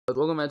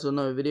Welcome back to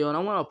another video, and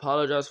I want to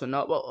apologize for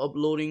not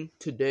uploading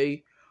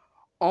today.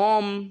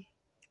 Look,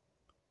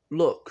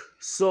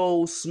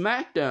 so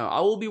SmackDown, I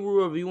will be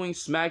reviewing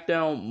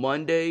SmackDown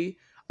Monday.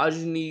 I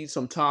just need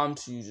some time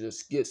to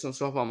just get some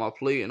stuff on my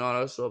plate and all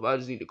that stuff. I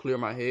just need to clear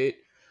my head.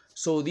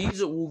 So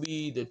these will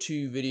be the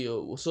two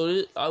videos.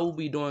 So I will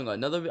be doing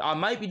another. I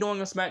might be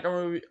doing a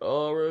SmackDown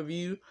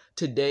review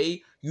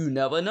today. You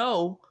never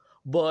know,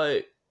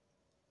 but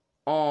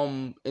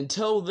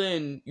until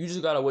then, you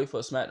just gotta wait for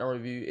a SmackDown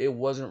review. It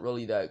wasn't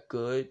really that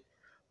good,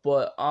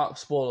 but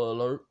spoiler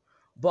alert.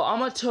 But I'm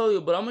gonna tell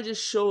you, but I'm gonna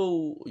just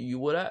show you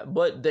what I'm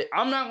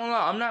not gonna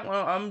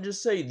lie, I'm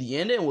just say the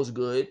ending was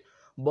good,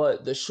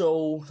 but the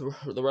show,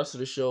 the rest of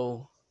the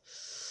show,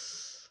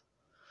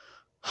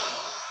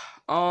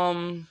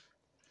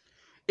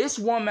 it's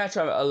one match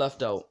I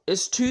left out.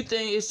 It's two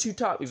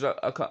topics that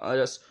I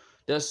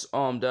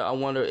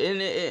wonder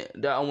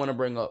that I want to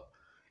bring up.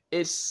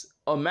 It's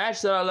a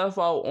match that I left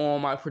out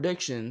on my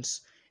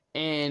predictions,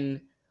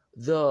 and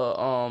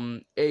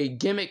a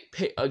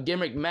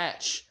gimmick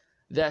match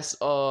that's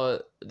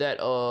the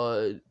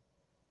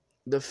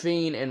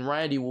Fiend and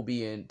Randy will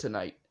be in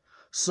tonight.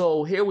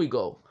 So here we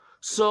go.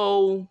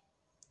 So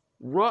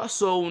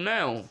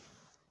now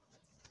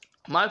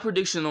my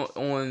prediction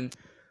on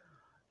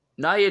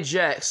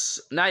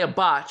Nia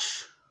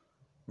Botch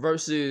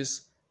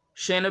versus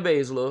Shayna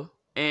Baszler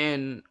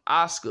and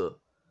Asuka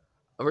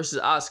versus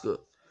Asuka.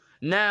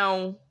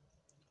 Now,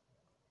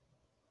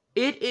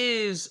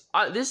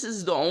 this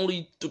is the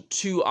only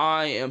two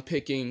I am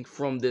picking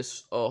from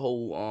this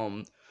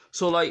whole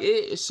so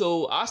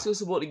Asuka's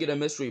supposed to get a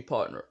mystery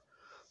partner.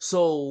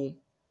 So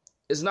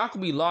it's not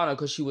gonna be Lana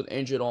because she was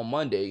injured on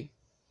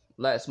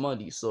last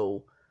Monday.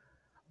 So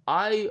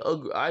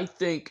I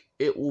think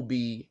it will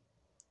be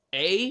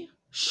A,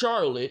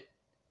 Charlotte,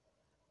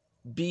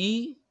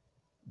 B,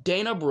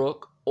 Dana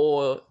Brooke,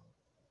 or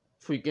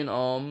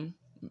freaking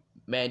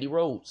Mandy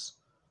Rose.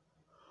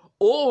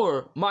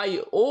 Or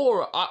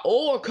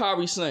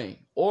Kairi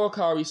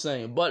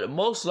Sane, but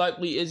most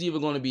likely it's either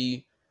going to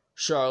be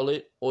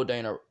Charlotte or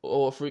Dana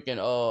or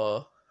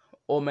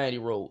or Mandy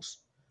Rose.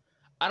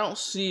 I don't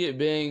see it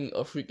being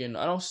a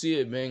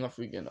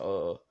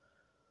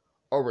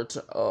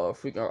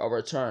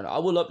return. I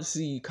would love to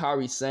see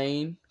Kairi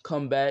Sane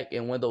come back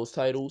and win those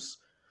titles,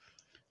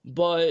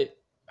 but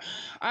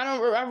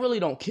I really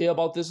don't care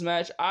about this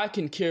match. I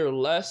can care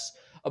less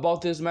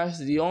about this match.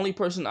 The only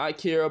person I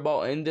care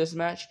about in this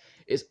match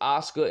is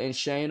Asuka and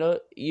Shayna,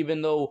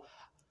 even though,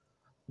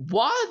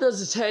 why does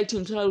the tag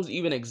team titles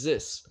even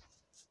exist?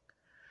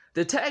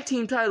 The tag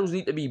team titles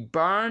need to be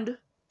burned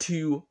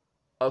to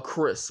a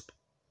crisp.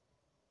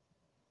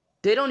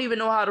 They don't even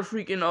know how to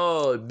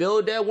freaking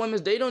build their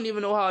women's. They don't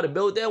even know how to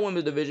build their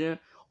women's division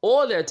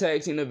or their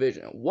tag team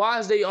division. Why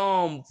is they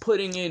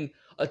putting in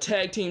a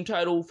tag team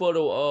title for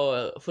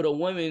the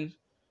women,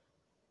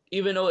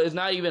 even though it's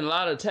not even a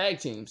lot of tag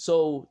teams?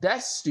 So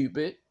that's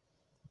stupid.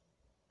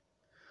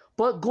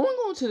 But going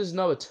on to this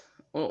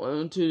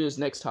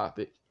next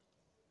topic.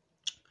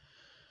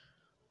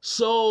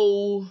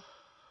 So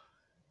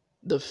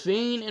the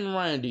Fiend and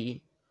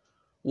Randy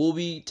will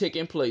be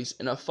taking place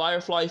in a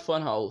Firefly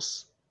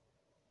Funhouse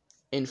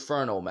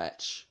Inferno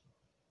match.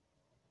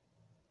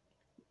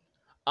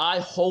 I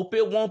hope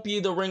it won't be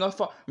the Ring of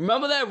Fire.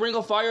 Remember that Ring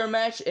of Fire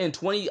match in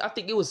I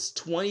think it was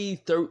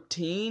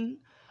 2013,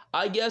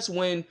 I guess,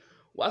 when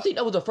I think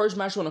that was the first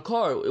match on the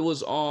card. It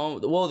was the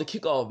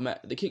kickoff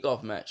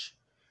match.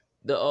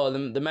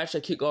 The match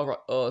that kicked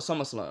off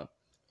SummerSlam,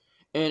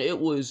 and it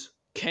was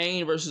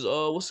Kane versus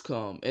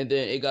and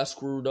then it got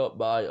screwed up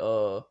by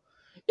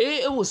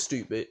it was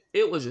stupid.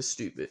 It was just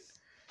stupid.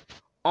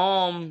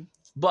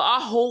 But I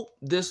hope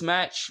this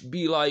match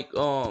be like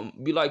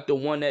the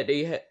one that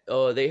they had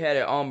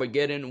at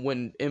Armageddon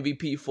when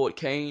MVP fought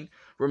Kane.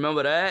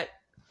 Remember that?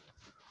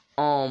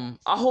 I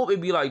hope it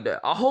be like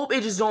that. I hope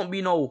it just don't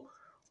be no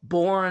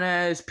boring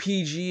ass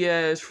PG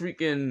ass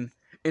freaking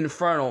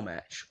Inferno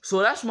match. So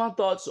that's my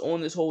thoughts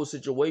on this whole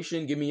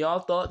situation. Give me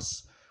y'all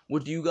thoughts.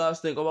 What do you guys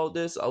think about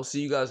this? I'll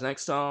see you guys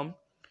next time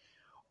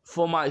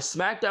for my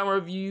SmackDown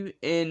review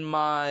and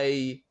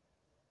my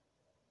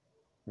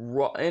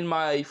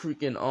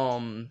freaking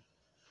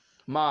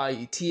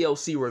my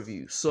TLC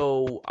review.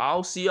 So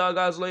I'll see y'all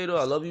guys later.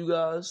 I love you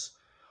guys.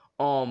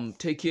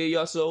 Take care of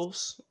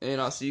yourselves,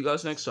 and I'll see you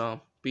guys next time.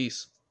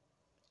 Peace.